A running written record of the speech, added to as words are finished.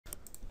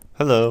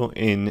Hello,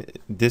 in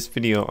this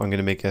video I'm going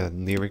to make a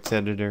lyrics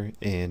editor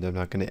and I'm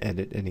not going to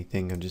edit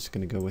anything, I'm just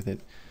going to go with it.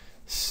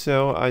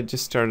 So I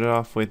just started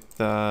off with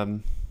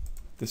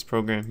this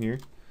program here,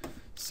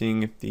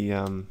 seeing if the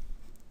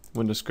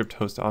Windows Script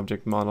Host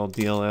Object Model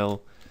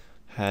DLL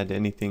had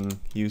anything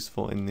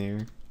useful in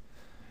there.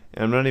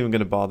 And I'm not even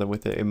going to bother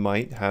with it. It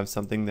might have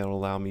something that will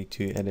allow me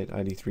to edit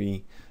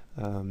ID3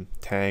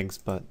 tags,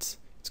 but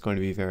it's going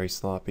to be very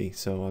sloppy,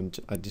 so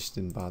I just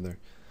didn't bother.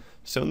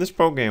 So in this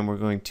program we're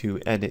going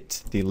to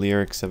edit the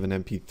lyrics of an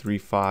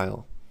mp3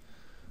 file.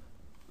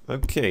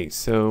 Okay,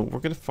 so we're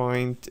going to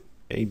find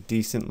a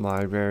decent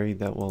library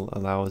that will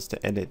allow us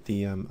to edit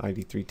the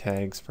ID3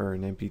 tags for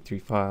an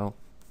mp3 file.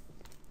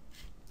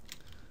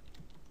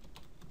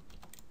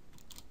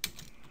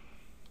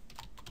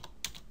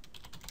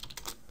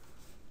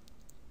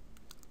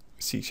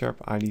 C#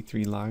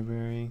 ID3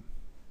 library.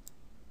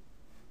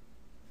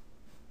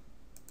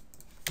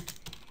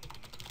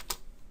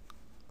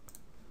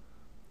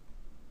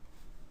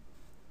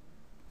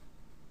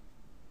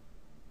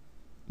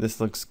 This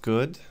looks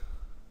good.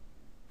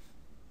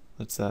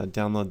 Let's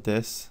download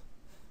this.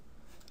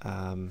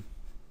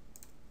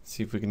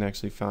 See if we can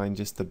actually find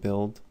just the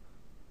build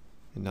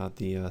and not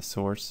the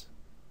source.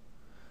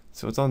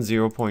 So it's on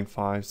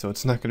 0.5, so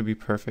it's not going to be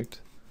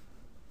perfect.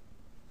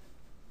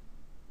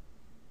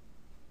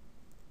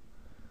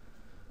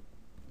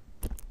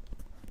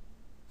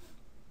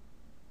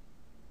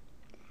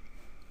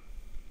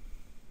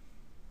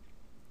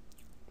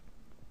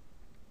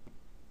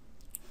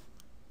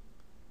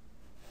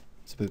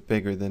 It's a bit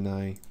bigger than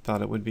I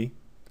thought it would be.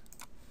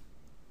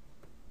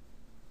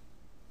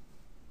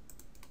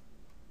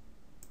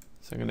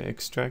 So I'm going to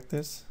extract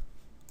this.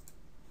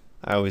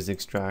 I always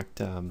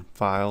extract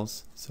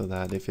files so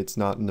that if it's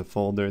not in the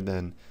folder,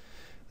 then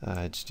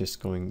it's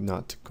just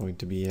not going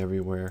to be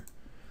everywhere.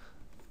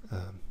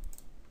 I'm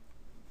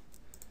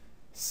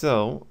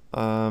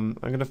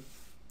going to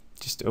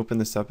just open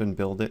this up and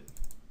build it.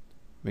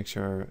 Make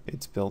sure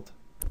it's built.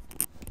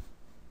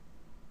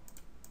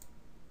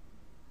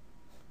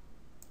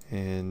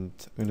 And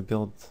I'm going to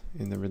build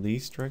in the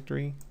release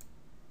directory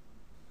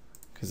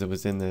because it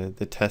was in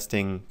the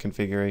testing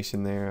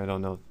configuration there. I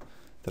don't know if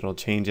that'll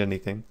change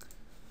anything.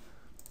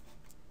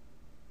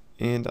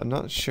 And I'm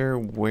not sure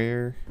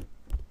where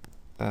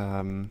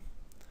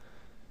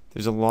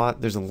there's a lot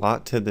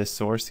to this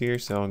source here,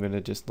 so I'm going to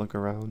just look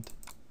around.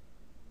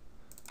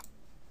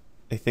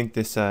 I think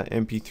this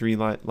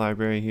mp3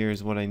 library here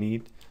is what I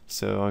need,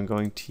 so I'm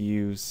going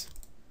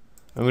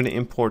to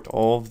import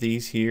all of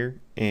these here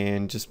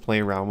and just play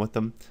around with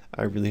them.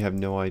 I really have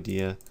no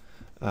idea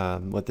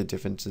what the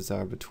differences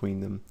are between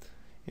them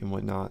and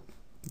whatnot.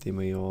 They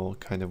may all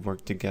kind of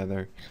work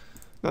together.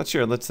 Not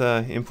sure. Let's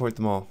import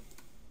them all.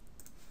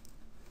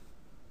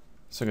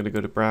 So I'm going to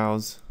go to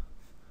Browse.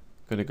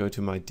 I'm going to go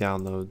to my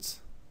Downloads,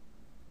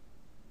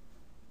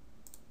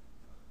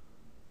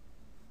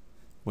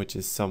 which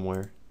is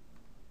somewhere.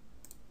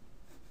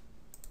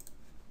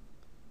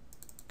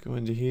 Go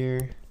into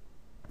here.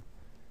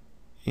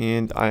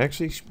 And I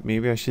actually,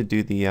 maybe I should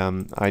do the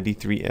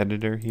ID3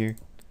 editor here.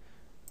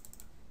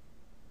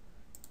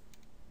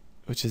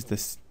 Which is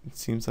this, it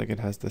seems like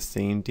it has the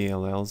same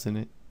DLLs in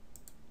it.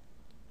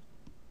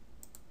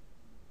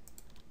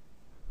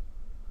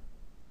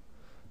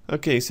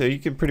 Okay, so you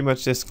can pretty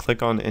much just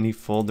click on any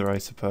folder, I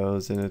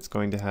suppose, and it's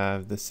going to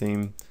have the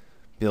same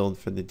build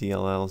for the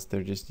DLLs.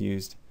 They're just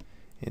used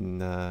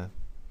in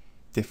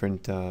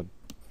different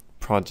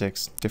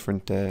projects,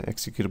 different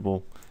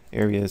executable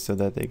areas so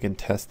that they can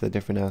test the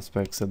different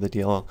aspects of the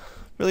DLL.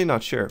 Really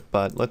not sure,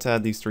 but let's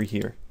add these three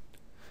here.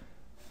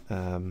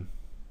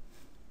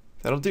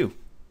 That'll do.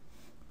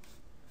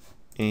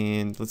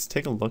 And let's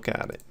take a look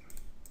at it.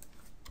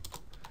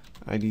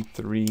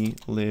 ID3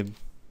 Lib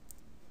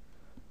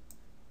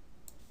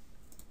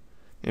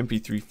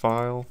mp3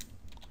 file.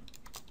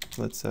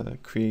 Let's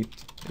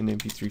create an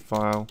mp3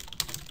 file.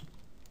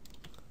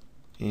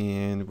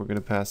 And we're going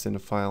to pass in a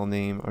file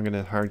name. I'm going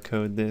to hard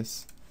code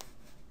this.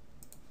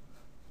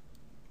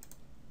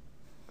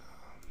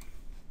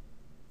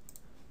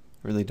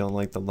 Really don't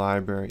like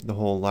the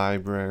whole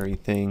library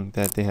thing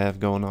that they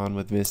have going on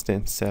with Vista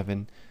and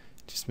 7.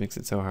 It just makes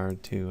it so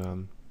hard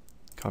to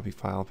copy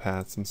file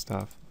paths and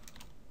stuff.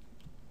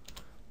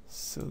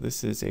 So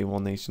this is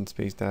AWOL nation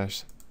space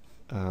dash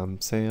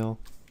sale.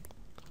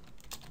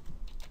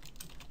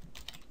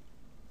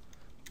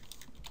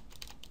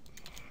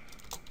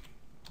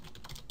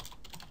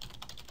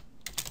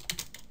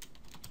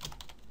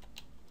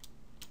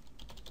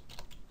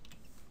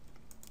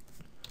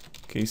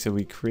 Okay, so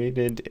we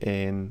created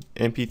an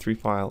mp3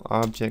 file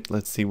object.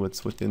 Let's see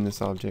what's within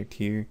this object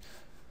here.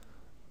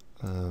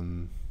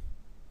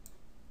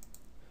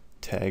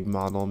 Tag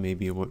model,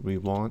 maybe what we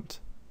want.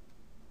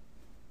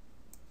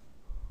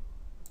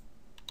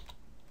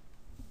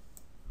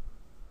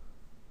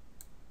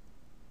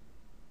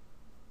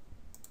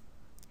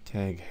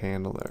 Tag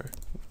handler.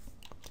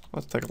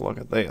 Let's take a look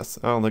at this.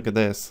 Oh, look at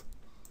this.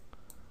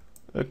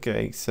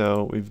 Okay,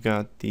 so we've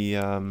got the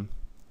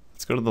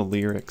let's go to the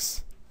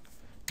lyrics.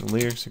 The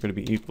lyrics are going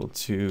to be equal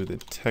to the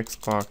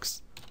text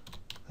box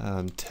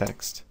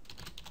text.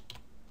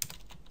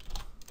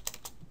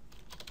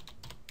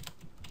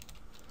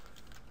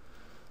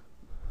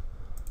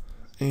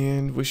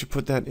 And we should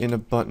put that in a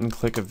button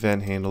click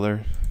event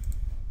handler.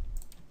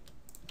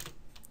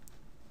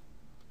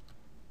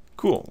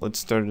 Cool, let's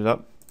start it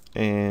up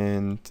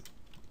and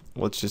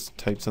let's just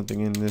type something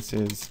in. This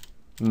is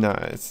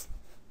nice.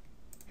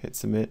 Hit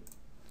submit.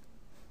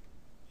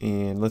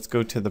 And let's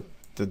go to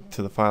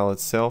the file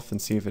itself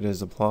and see if it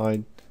is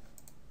applied.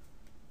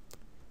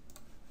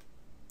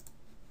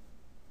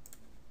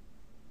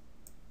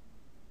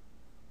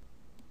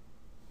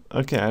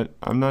 Okay,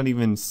 I'm not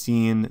even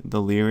seeing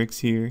the lyrics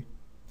here.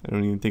 I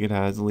don't even think it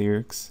has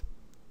lyrics.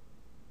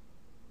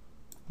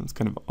 That's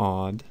kind of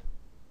odd.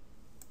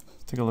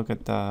 Let's take a look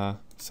at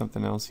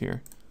something else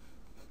here.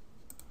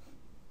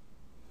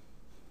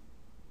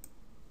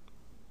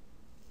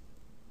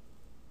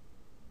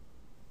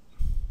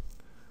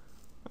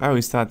 I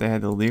always thought they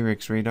had the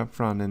lyrics right up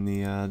front in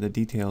the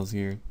details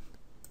here.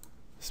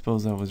 I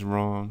suppose I was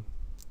wrong.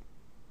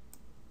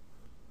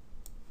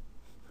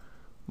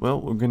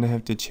 Well, we're gonna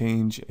have to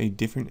change a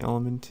different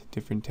element,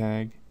 different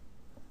tag.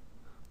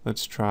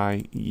 Let's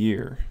try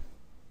year.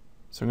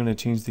 So I'm gonna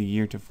change the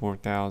year to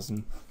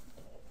 4000.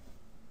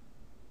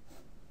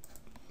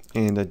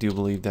 And I do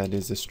believe that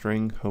is a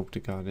string. Hope to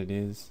God it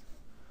is.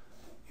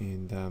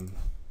 And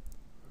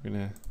we're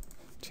gonna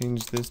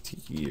change this to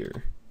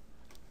year.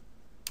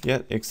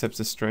 Yeah, accepts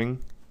a string.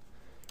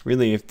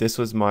 Really, if this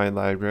was my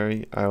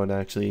library, I would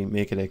actually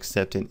make it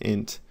accept an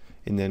int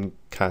and then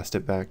cast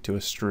it back to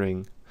a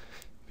string,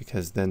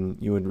 because then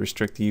you would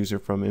restrict the user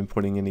from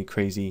inputting any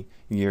crazy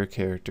year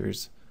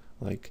characters,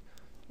 like,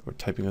 or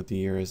typing out the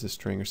year as a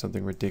string or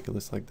something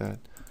ridiculous like that.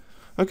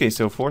 Okay,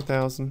 so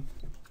 4000.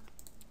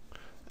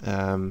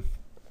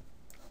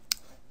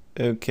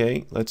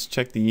 Okay, let's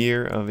check the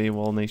year of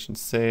AWOL Nation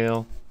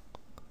sale.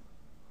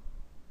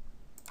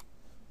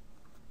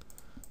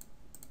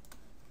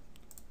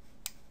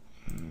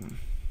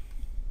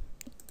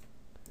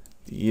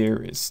 The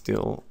year is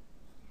still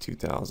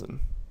 2000.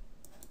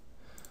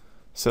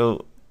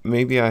 So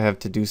maybe I have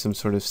to do some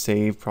sort of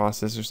save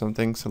process or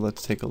something. So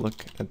let's take a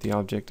look at the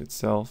object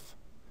itself.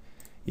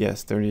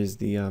 Yes, there is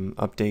the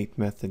update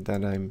method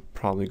that I'm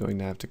probably going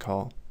to have to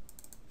call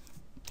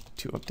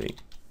to update.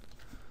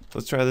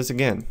 Let's try this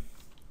again.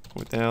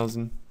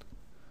 4000.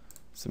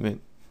 Submit.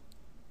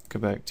 Go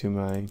back to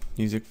my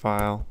music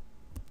file.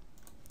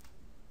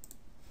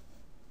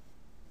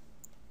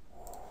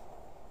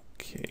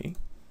 Okay.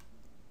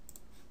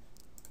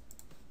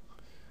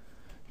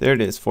 There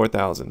it is,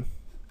 4000.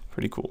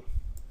 Pretty cool.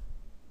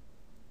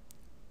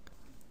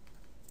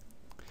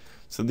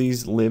 So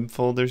these lib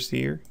folders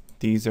here,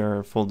 these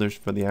are folders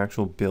for the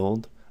actual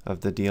build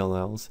of the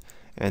DLLs,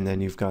 and then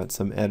you've got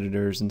some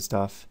editors and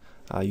stuff,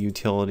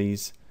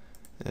 utilities,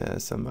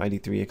 some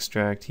ID3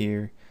 extract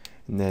here,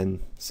 and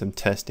then some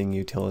testing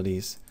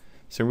utilities.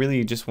 So really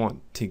you just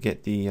want to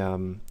get the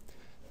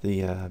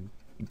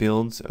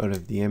builds out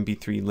of the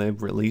mp3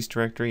 lib release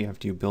directory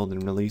after you build in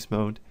release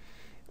mode,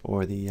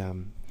 or the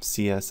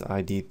C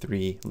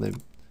ID3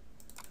 Lib.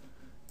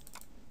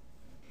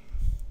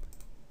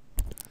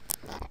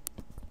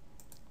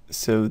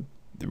 So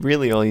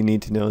really all you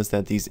need to know is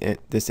that this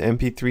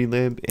mp3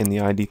 lib and the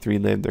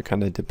ID3 lib, they're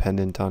kind of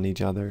dependent on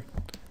each other.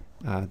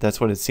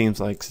 That's what it seems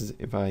like. 'Cause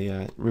if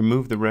I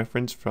remove the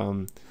reference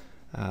from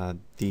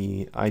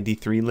the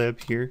ID3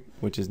 lib here,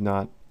 which is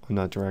I'm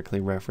not directly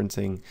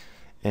referencing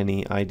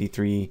any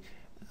ID3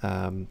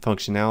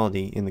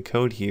 functionality in the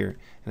code here,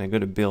 and I go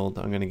to build,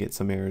 I'm going to get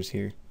some errors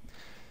here.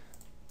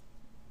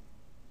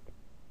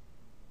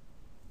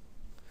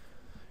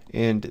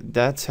 And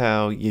that's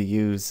how you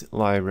use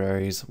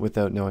libraries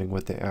without knowing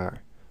what they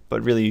are.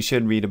 But really you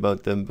should read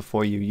about them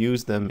before you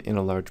use them in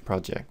a large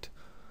project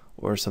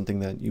or something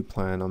that you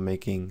plan on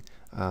making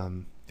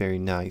very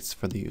nice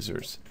for the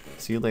users.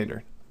 See you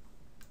later.